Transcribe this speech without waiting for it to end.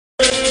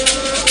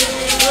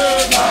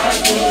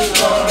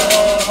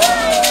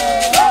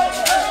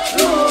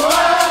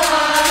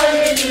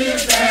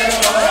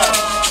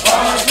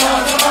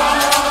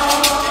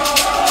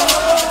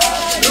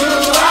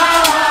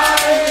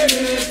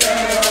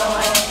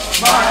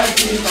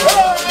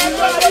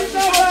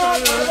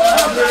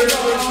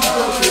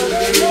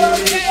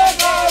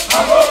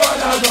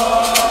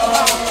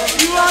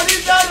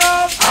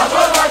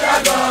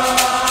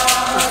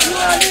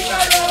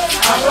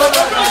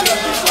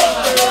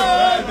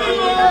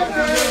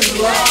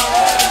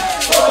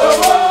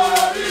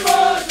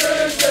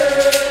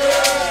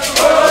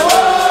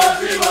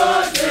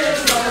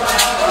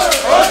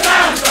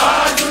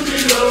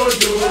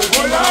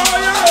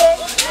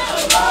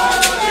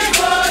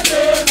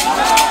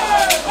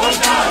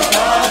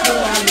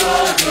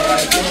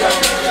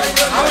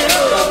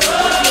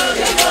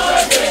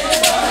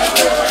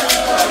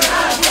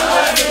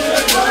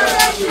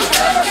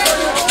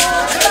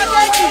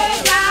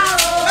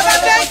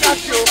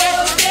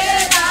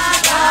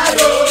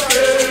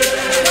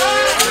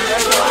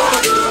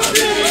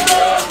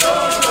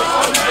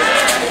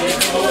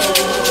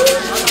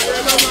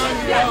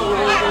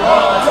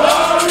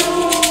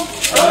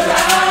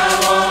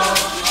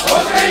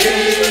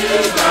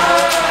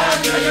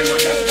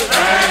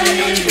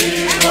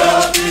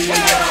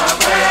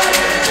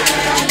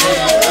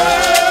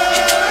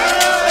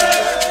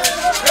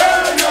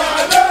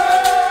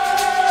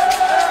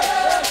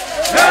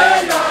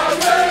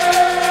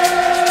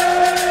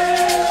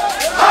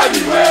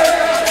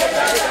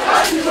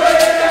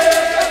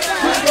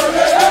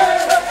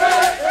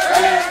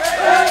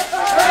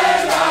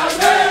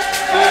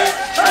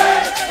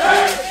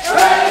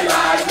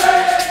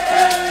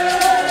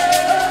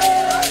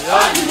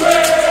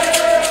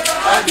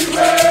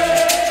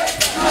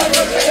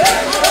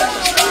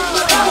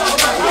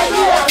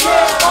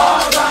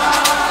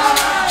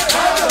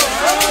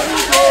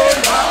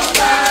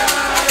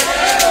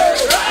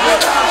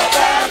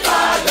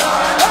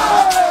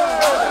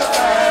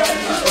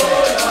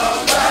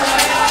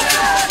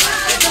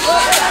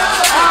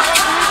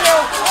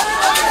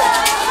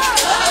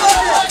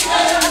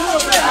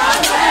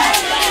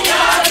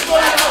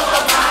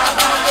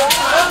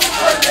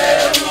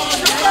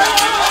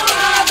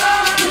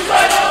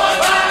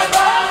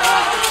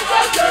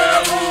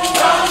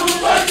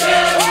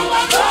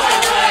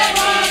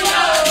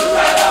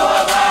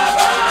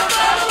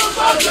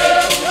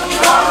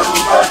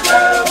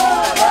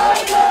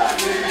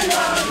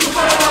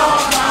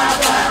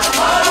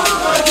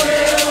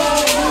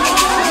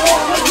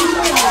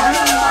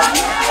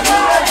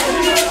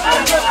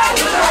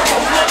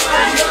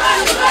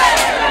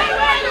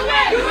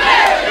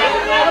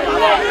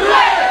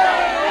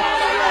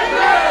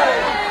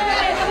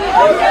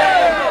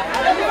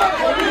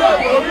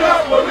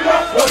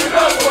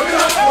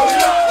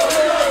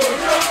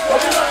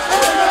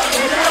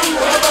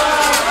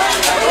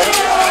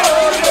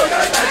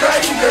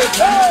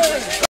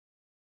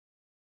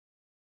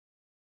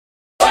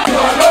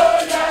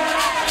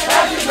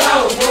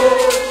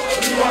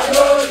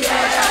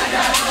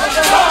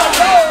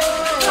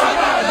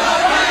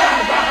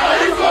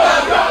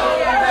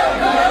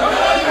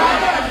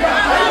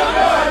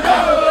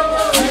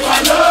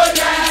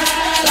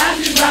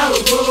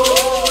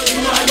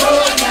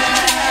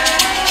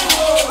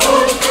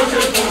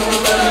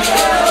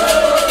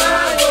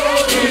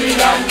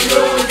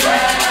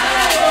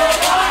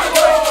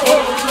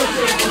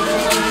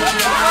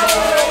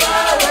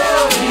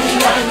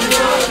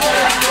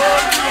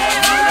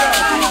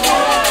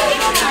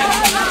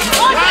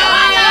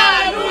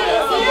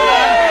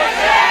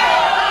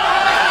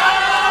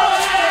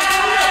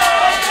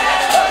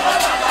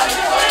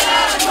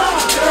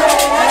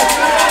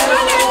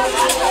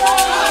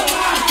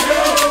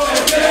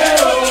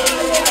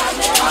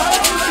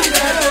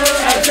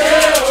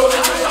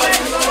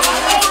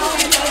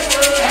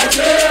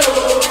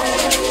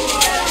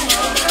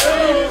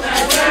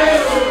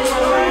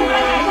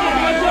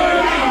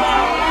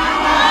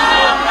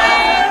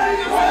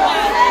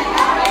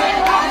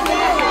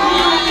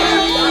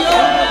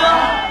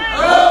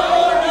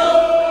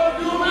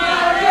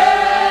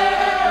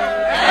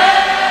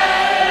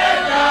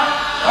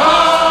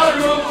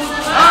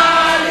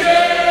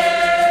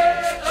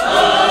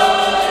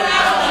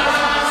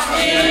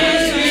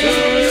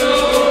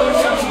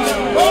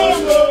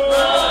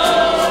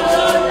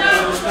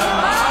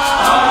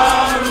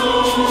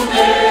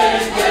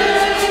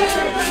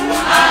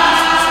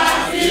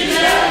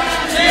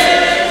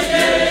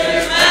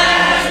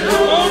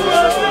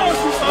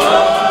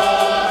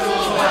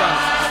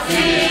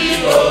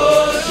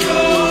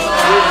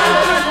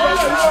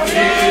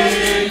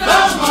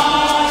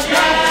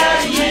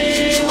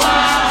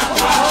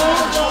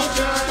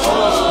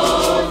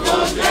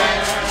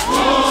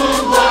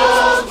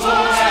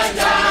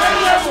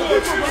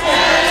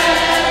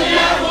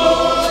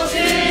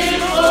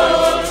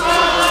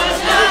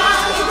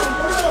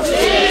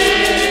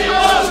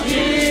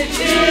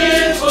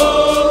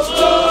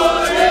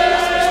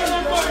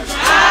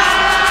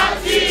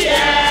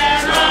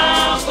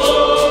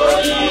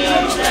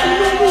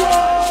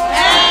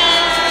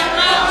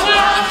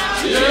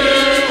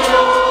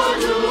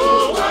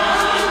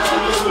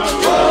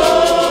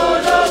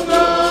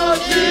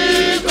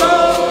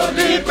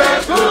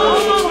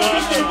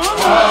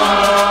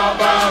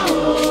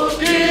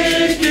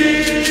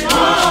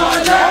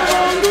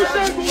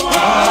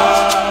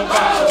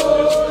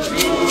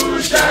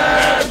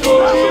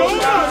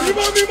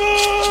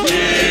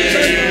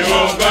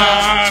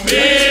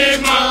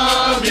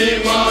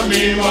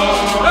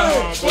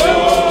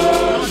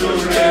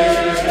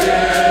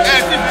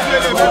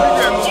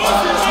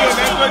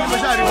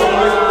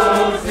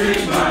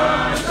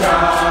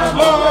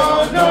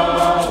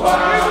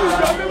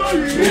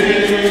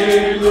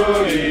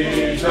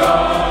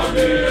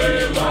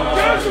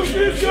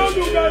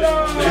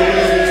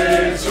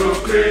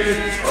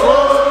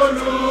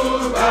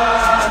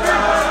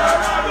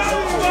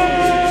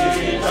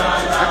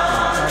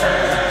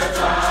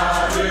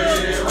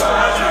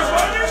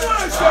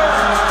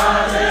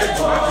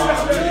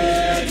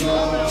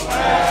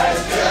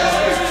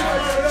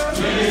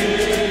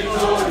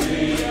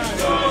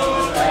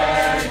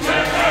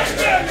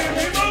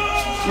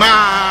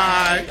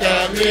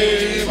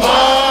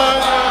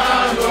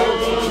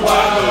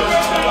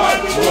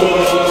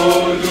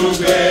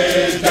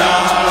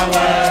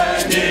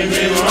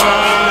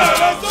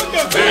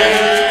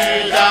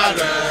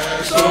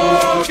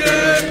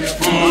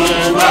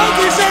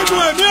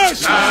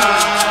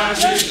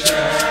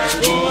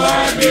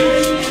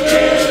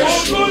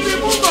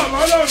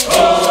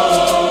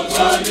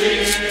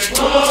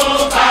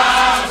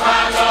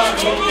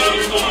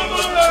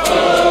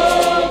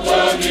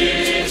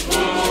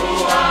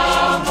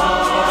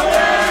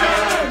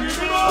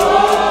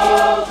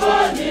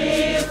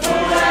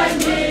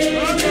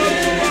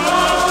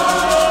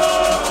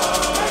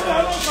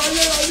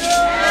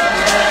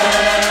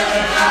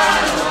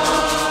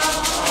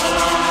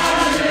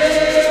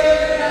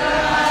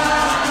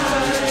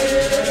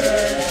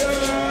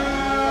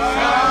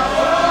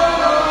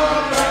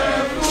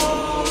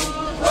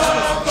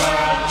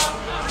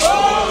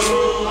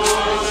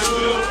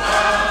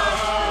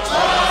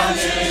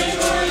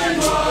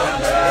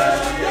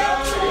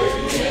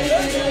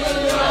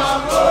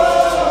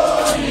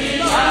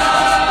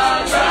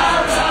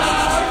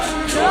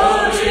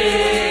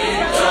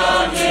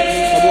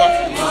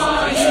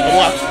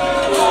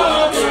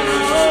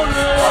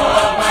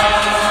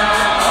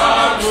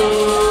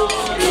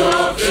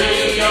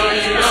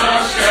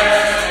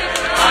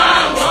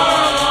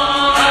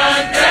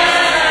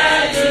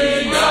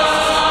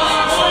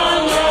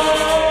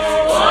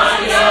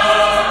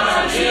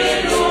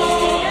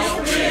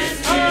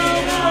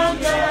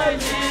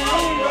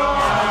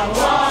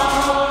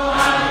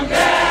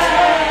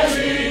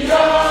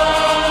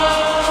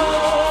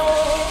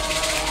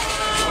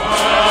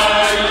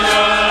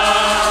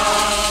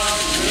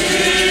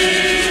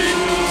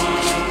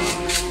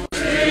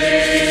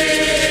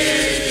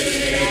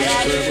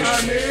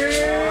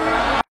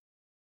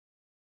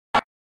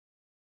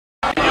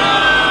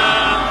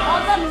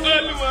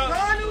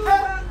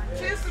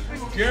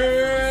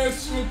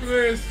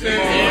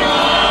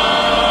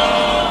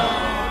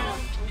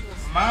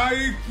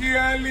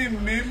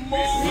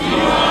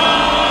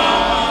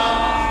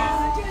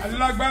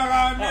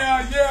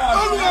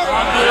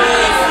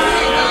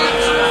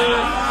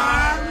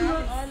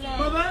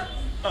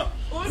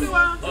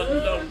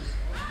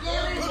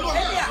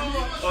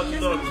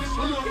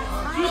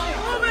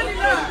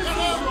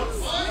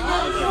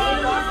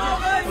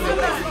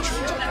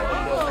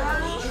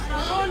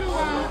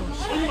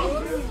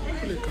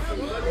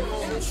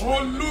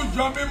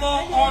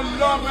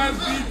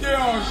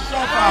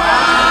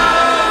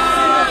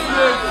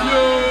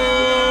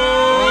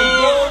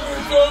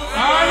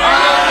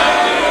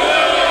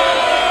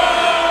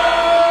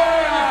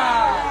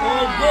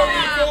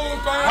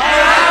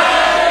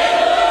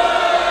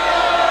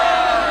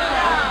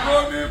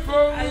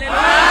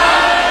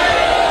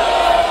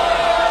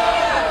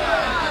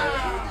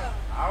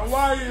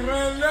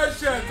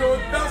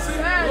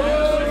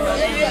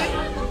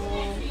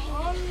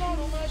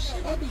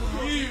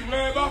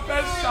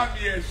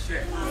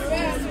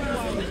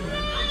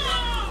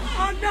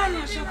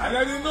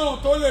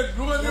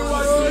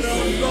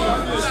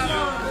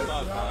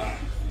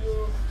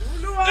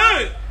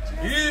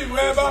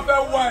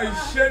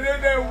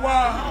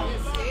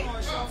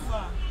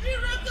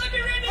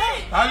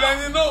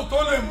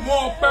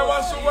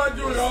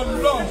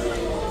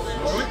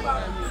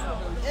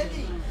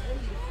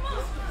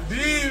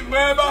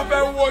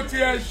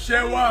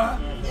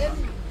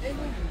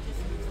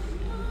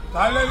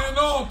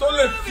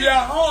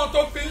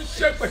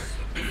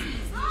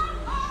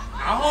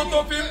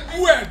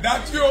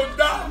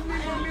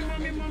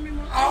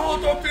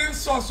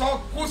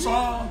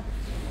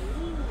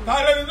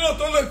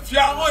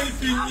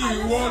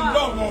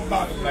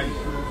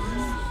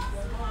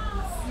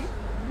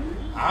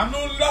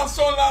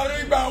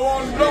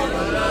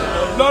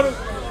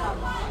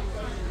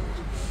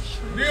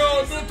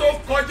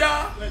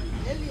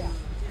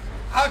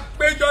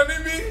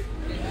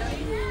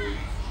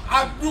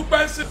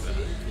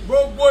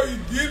Gbogbo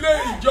ìdílé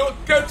ìjọ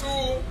Ketu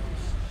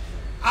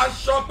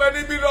aṣọpẹ́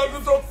níbí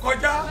lọ́dún tó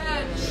kọjá.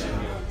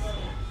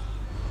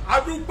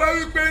 Adúpẹ́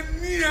wípé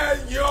ní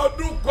ẹ̀yìn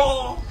ọdún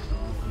kan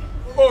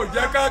ó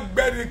jẹ́ ká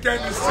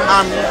gbẹ́nikẹ́ni sí.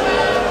 Àmín.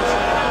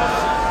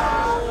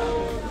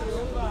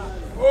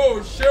 Ó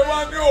ṣe wá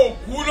ní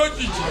òkú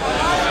lójijì.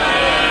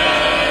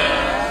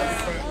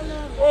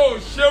 Ó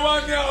ṣe wá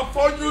ní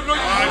afọ́jú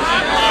lójijì.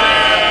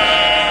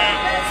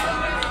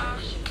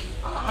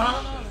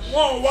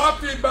 Wọ́n wá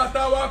fi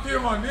bàtà wá fi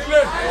hàn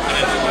nílé.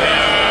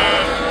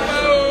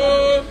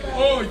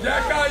 Ó jẹ́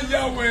ká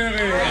ya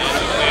wèrè.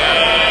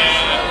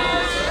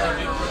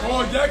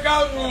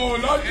 àrùn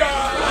lọ́jà.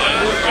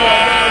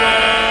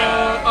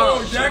 Ó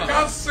jẹ́ ká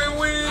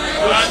sinwi.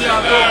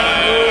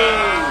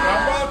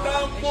 Àwọn tá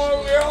a mọ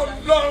orí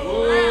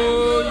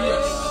Ọlọ́run.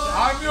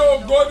 A ní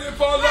ògo ní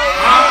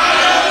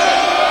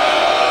fọlọ́run.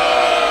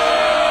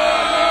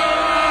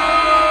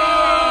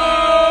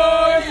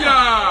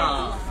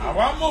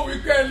 Àwa mọ̀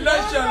wípé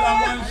ẹlẹ́ṣẹ̀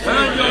làwọn ń ṣe.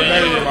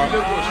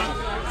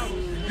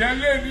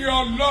 Ìjẹ́lé ní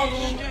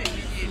Ọlọ́run.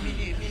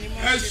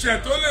 Ẹ̀ṣẹ̀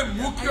tó lè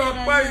mú kí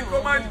ọpẹ́ yìí kó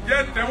má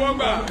jẹ́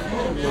tẹ́wọ́gbà.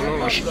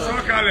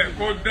 Sọ̀kalẹ̀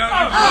kó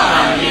dáná.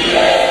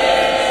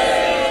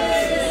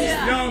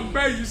 Ìyá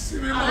ọpẹ́ yìí sí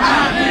mímọ́.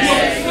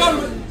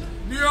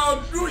 Ní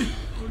ọdún yìí,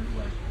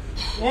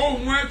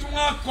 ohun ẹ tún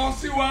wá kọ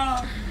sí wa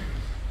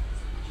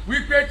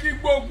wípé kí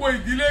gbogbo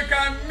ìdílé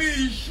ká ní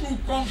iṣu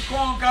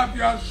kankan ká fi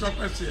aṣọ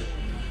pẹ̀sẹ̀.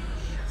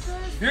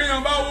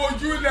 Èèyàn bá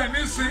wojú ilẹ̀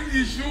nísìn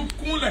iṣu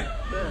kúnlẹ̀.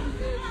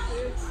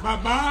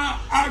 Bàbá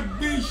á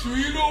gbin iṣu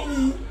yìí ló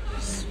wù.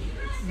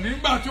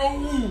 Nígbà tó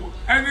wù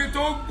ẹni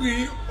tó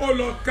gbìn ó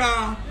lọ ká.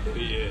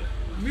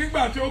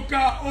 Nígbà tó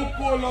ká ó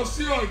kó lọ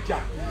sí ọjà.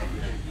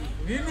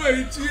 Nínú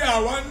èyí tí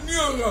àwa ní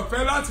ọ̀rọ̀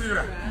ọ̀fẹ́ láti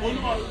rà.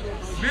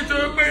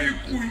 Nítorí pé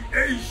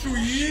iṣu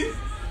yìí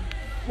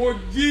kò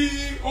di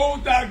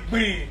ohun tá a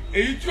gbìn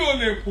èyí tí ò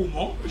lè kù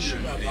mọ́.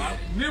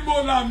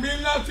 Níbo la mi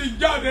láti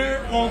jáde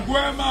ògo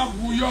ẹ máa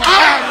bùyọ.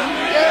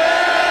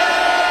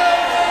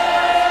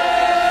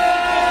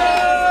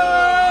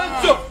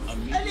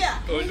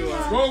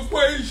 Gbogbo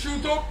iṣu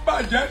tó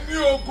bàjẹ́ ní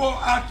oko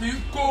a kì í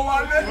kó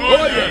wálé.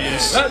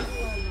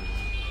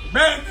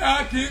 Bẹ́ẹ̀ ni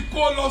a kì í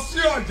kó lọ sí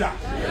ọjà.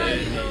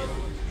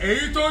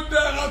 Èyí tó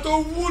dára tó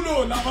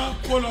wúlò la máa ń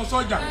kó lọ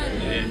sọ́jà.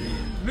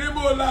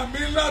 Níbo la mi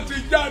láti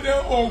jáde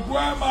ògo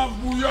ẹ máa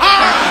bùyọ.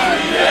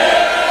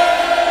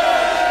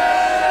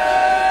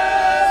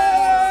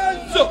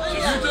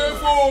 Nítorí pé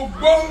o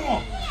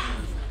gbọ́ràn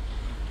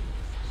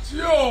tí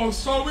o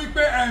sọ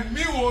wípé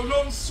ẹ̀mí wo ló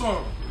ń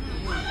sọ̀rọ̀.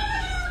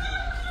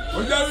 Ó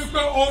jẹ́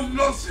wípé o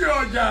lọ sí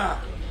ọjà.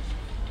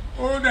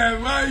 O dẹ̀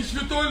ra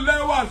iṣu tó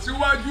lẹ́wà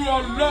síwájú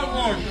Ọlọ́run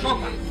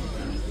ọ̀ṣọ́pá.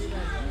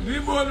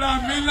 Níbo la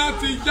mi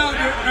láti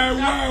jáde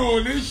ẹ̀wọ̀n ò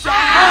ní ṣá.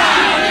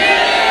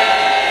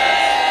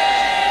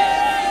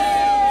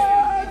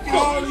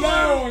 Ọlẹ́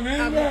ò ní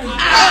rẹ̀.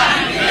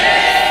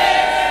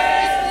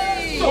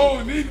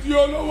 O ní di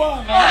olówó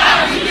àná.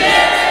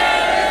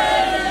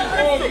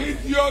 O ní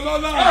di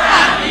ọlọ́lá.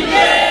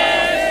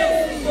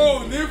 O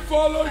ní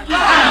fọ́ lójú.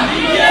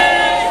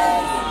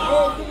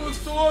 Ogun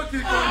sóòtì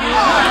kò ní.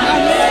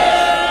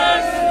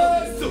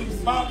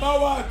 Bàbá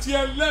wa àti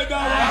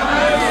ẹlẹ́dàá wa.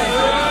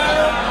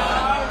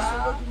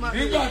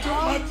 Nígbà tó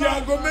máa di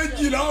aago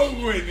 12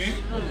 òru èní.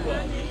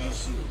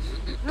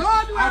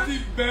 A ti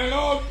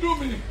bẹ̀rẹ̀ ọdún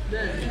mi.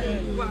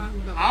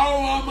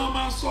 Àwọn ọmọ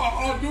máa sọ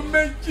ọdún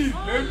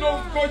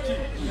 22.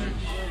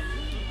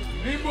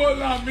 Níbo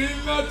la mi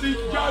láti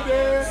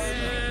jáde?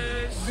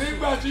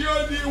 Nígbà tí yóò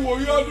di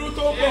ìwòye ọdún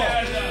tó bọ̀,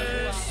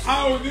 a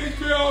ò ní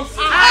gbé ọ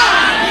sí.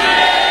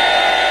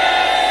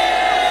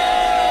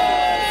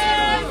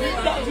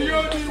 Nígbà tí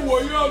yóò di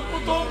ìwòye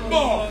ọdún tó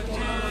bọ̀,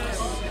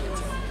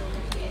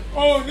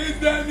 o ní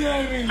dẹ́ni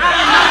ẹ̀rìn.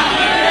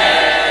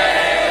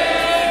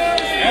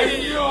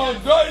 Ẹ̀yin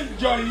ọ̀dọ́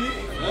ìjọ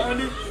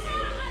yìí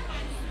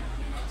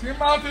tí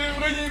máa fi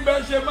rí yín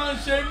bẹ́ẹ̀ ṣe máa ń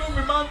ṣe inú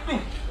mi máa ń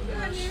dùn.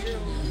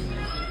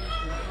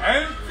 Ẹ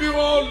ń fi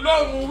wọn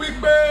Ọlọ́run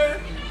wípé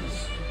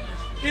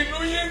inú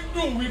yín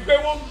dùn wípé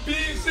wọ́n bí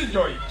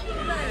síjọ yìí.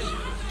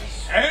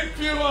 Ẹ ń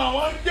fi wọn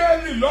àwọn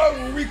áńgẹ́lì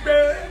lọ́run wípé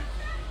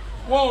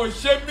wọn ò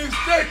ṣe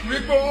mistake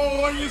wípé wọ́n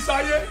rán yín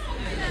sáyé.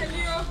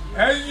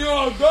 Ẹ̀yin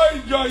ọ̀dọ́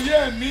ìjọ yìí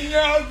ẹ̀mí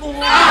yẹn á gùn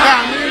wọn.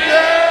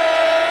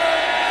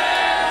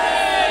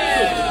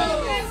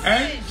 Ẹ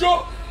ń jó,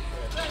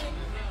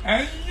 ẹ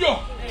ń yọ̀,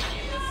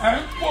 ẹ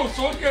ń fò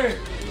sókè,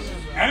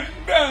 ẹ ń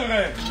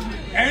bẹ̀rẹ̀,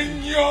 ẹ ń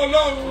yìn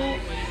Ọlọ́run.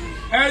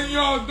 Ẹ̀yin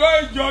ọ̀dọ́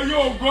ìjọ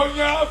yóò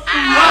gbóyè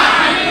àfúyà.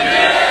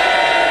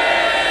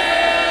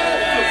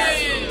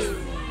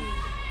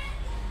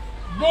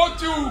 Bó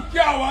ti wù kí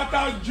àwa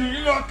ta jù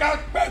yín lọ ká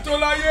pẹ́ tó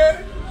láyé,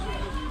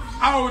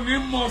 a ò ní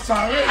mọ̀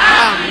sáré.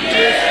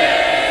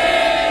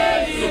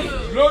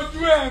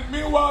 Lójú ẹ̀mí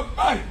wa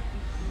báyìí,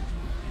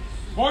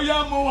 bóyá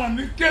mo wà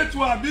ní Ketu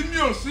àbí mi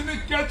ò sí ní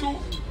Ketu,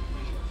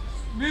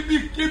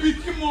 níbikíbi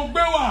tí mo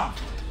gbé wà.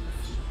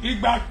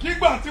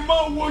 Ìgbàkígbà tí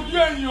máa wojú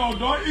ẹ̀yin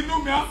ọ̀dọ́ inú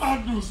mi á máa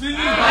dùn sí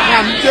yín.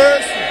 Àmín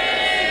Jésù.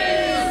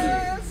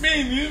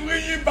 Mi ní rí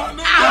yín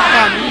banújẹ́.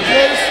 Àmín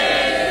Jésù.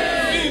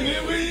 Mi ní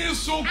rí yín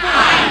sunkún.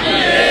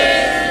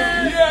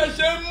 Bí ẹ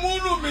ṣe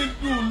múnú mi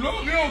dùn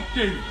lórí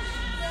òkè.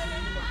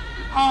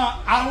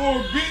 Àwọn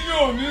òbí yín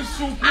ò ní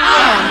sunkún.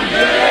 Àmín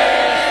Jésù.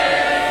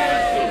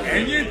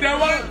 Ẹ̀yin tẹ́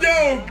wá jẹ́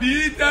òbí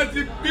tẹ́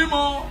ti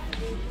bímọ.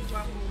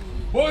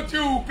 Bó ti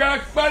wù kẹ́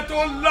pẹ́ tó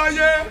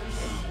láyé.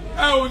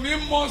 Ẹ ò ní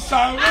mọ̀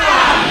sàárè.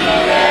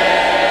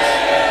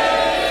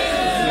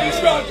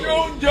 Nígbà tí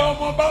oúnjẹ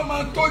ọmọ bá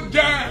máa tó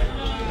jẹ,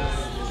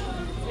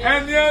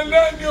 ẹni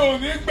ẹlẹ́ni ò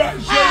ní gbà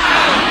ṣe.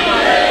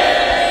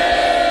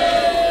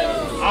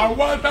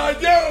 Àwa tá a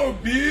jẹ́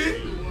òbí,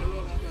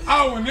 a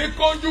ò ní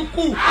kánjú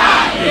kù. A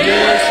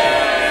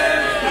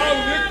ò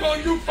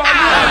ojú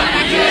falú.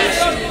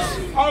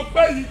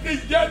 Ọpẹ́ yìí ti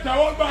jẹ́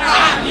ìtẹ́wọ́gbà.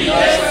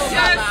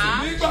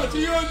 Nígbà tí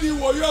yóò di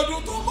ìwòye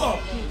ọdún tó bọ̀.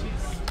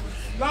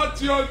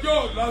 Láti ọjọ́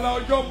lọ́la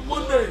ọjọ́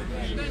Monday.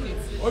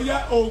 Ó yá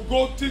ògo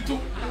títún.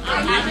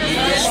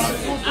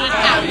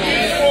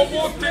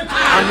 Owó títún.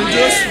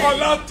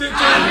 Ọlá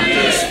títún.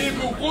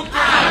 Ìbùkún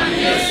títún.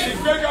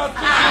 Ìgbéga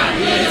títún.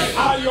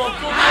 Ayọ̀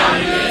títún.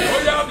 Ó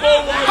yá kó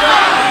wọlé.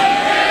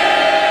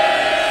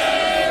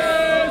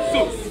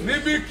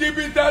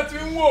 Níbikíbi tá a ti ń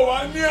wò wá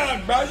ní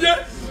àgbáyé.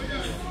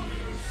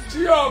 Tí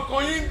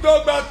ọkàn yín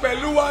dọ́gba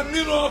pẹ̀lú wa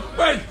nínú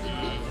ọpẹ́ yìí.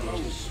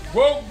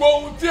 Gbogbo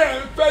ohun tí ẹ̀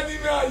ń fẹ́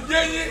nínú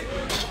ayé yín.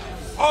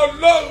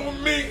 Ọlọ́run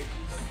mi.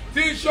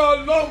 Tí ṣe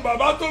Ọlọ́run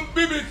bàbá tó ń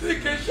bí mi tí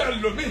kì í ṣe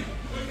lómi.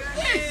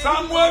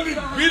 Samuel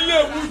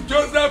Bíléwu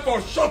Joseph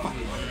Ọ̀ṣọ́fà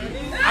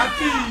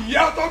àti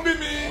ìyá tó bí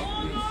mi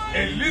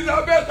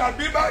Elizabeth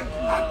Abiba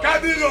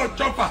Akadiri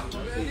Ọ̀ṣọ́fà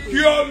kí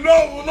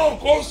Ọlọ́run náà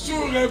kó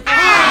súre fún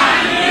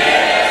mi.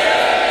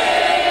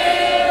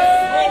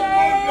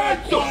 Gbogbo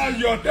lẹ́tọ̀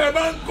ayọ̀ tẹ́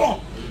bá ń kàn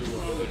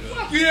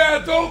kí ẹ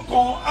tó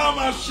kàn á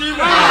máa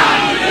ṣílẹ̀.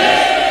 Kí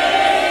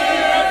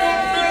ẹ tó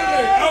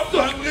béèrè ẹ ó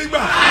máa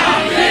nígbà.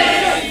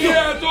 Kí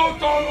ẹ tó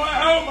tọrọ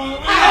ẹ ó máa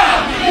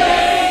rí.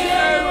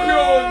 Kí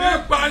o ní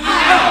payín.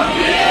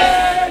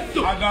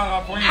 Adára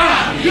fún yín.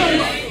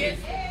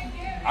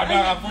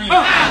 Adára fún yín.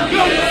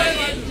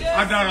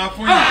 Adára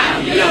fún yín.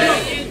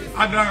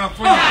 Adára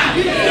fún yín.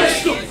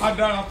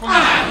 Adára fún yín.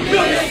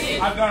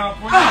 Adára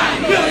fún yín.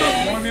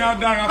 Mo ní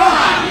adára fún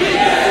yín.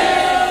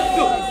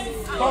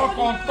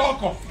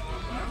 Tọkàntọkàn.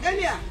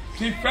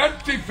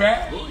 Tìfẹ́tìfẹ́.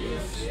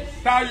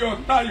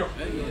 Tayọ̀tayọ̀.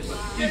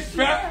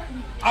 Ìfẹ́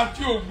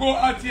àti ògo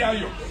àti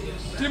ayọ̀.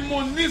 Tí mo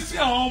ní sí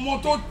àwọn ọmọ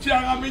tó ti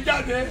ara mi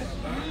jáde.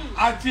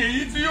 Àti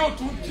èyí tí yóò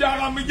tún ti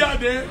ara mi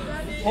jáde.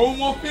 Òun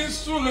mo fi ń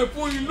súre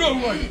fún ilé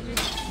òwò yìí.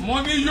 Mo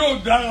ní yóò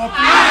dára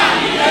fún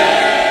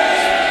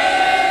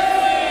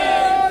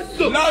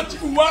mi. Láti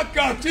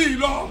wákàtí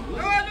lọ.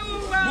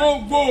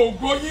 Gbogbo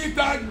ògo yín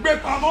tá a gbé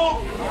pamọ́.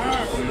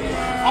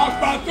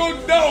 Ọba tó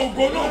dá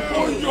ògo náà kó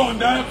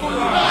yọ̀ǹda ẹ fún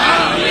mi.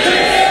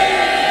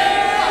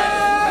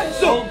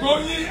 Ògo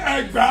yín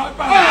ẹgbàá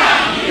bá.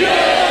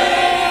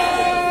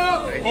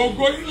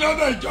 Ògo yín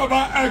lọ́dọ̀ ìjọba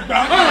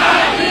ẹgbàá bá.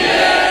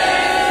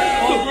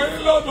 Ògo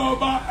yín lọ́dọ̀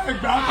ọba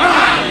ẹgbàá bá.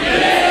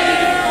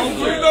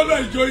 Ògo yín lọ́dọ̀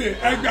ìjòyè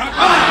ẹgbàá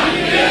bá.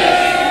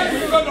 Ògo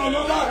yín lọ́dọ̀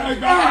ọlọ́lá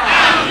ẹgbàá bá.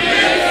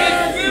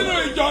 Nínú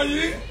ìjọ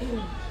yìí,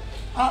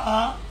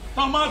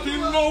 tọ́mọ ti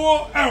ń náwó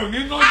ẹ ò ní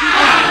nájú.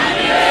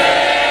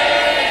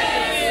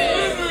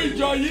 Nínú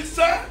ìjọ yìí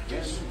sẹ́,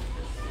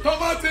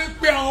 tọ́mọ ti ń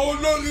pe àwọn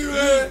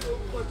olóríire.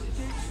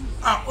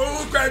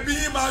 Orúkọ ẹbí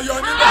yín máa yọ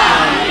nígbà.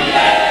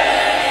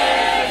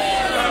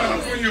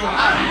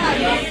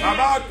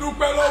 Bàbá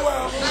dúpẹ́ lọ́wọ́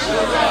ẹ̀.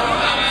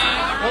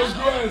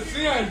 Ojú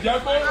ẹ̀sìn ẹ̀jẹ̀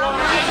kó rán.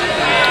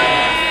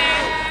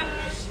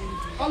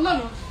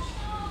 Ọlọ́run.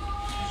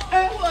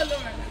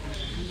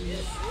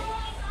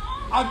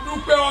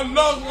 Adúpẹ́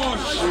Ọlọ́run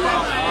ọ̀ṣọ́.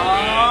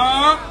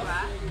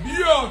 Bí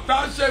ọ̀tá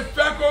ṣe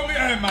fẹ́ kó rí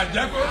ẹ̀ mà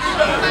jẹ́ kó rí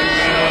bẹ́ẹ̀.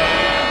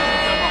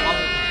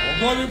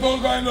 Ògo ni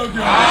fọ́nkọ́ ẹ̀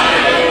lójú.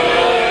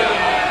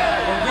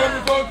 Ògo ni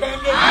fọ́nkọ́ ẹ̀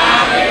lójú.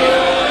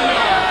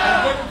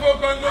 Ògo ni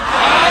fọ́nkọ́ ẹ̀ lójú.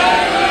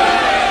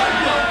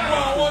 Gbogbo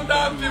àwọn tá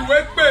a fi ìwé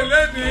pè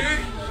lẹ́nìí.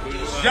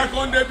 Jẹ́ kó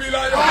ń débi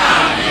láyọ̀.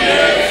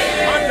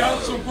 Má jà ń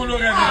sunkún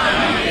lórí ẹni.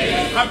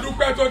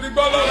 Adúpẹ́ tó ti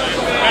gbọ́ lọ́wọ́.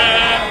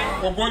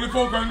 Ògo ni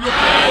fọ́nkọ́ ẹ̀ lójú.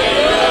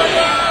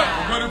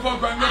 Ògo ni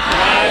fọ́nkọ́ ẹ̀ lójú.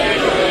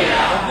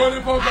 Ògo ni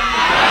fọ́nkọ́ ẹ̀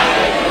lójú.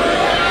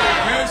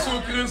 Jésù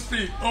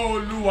Kristi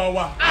Olúwa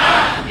wa.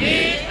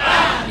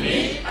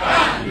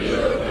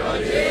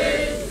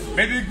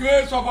 May the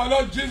grace of our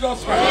Lord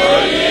Jesus Christ,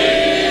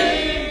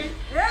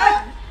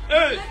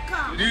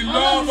 the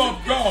love of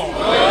God,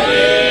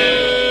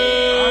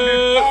 and the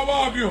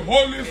power of the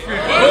Holy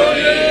Spirit,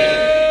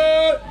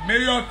 may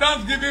your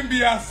thanksgiving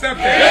be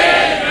accepted.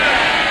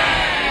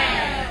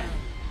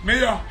 May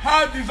your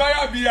heart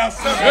desire be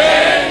accepted.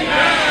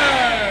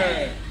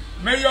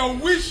 May your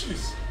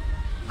wishes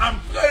and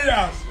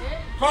prayers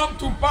come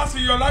to pass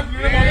in your life in the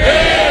name of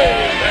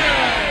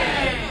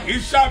Jesus.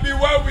 It shall be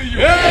well with you.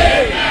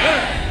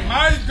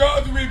 My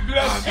God will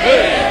bless you.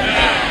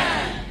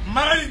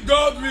 My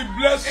God will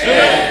bless you.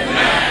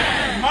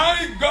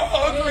 My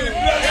God will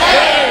bless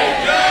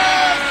you.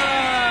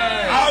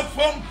 As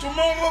from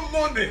tomorrow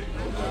Monday,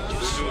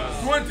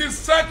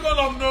 22nd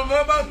of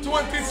November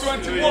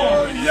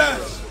 2021,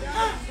 yes,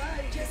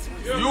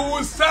 you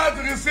will start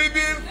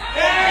receiving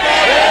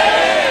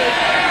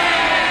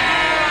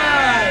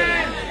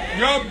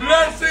your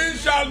blessing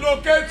shall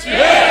locate you.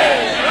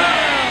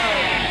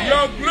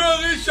 Your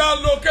glory shall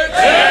locate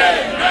you.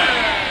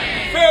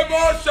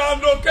 Favor shall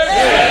locate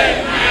you.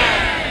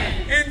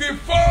 In the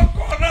four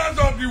corners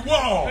of the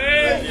world,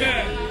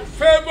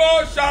 favor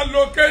shall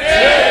locate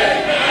you.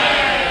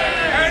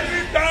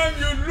 Anytime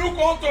you look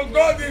unto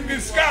God in the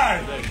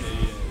sky,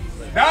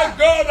 that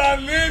God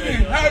that lives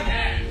in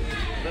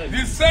heaven,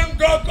 the same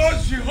God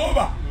called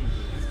Jehovah,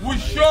 will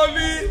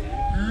surely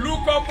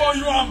look upon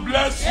you and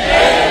bless you.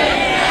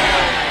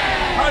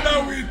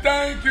 Father, we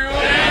thank you.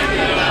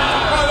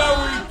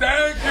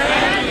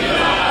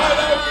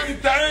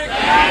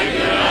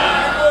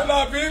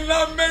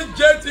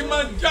 ti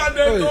máa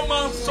jáde tó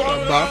máa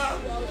sọ̀rọ̀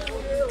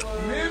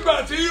nígbà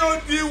tí yóò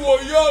di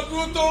ìwòye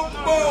ọdún tó ń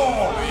bọ̀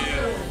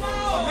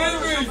nínú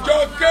ìjọ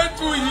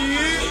Ketu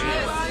yìí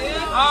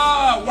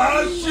wà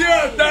á ṣí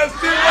ẹ̀dá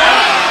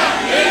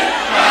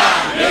sílẹ̀.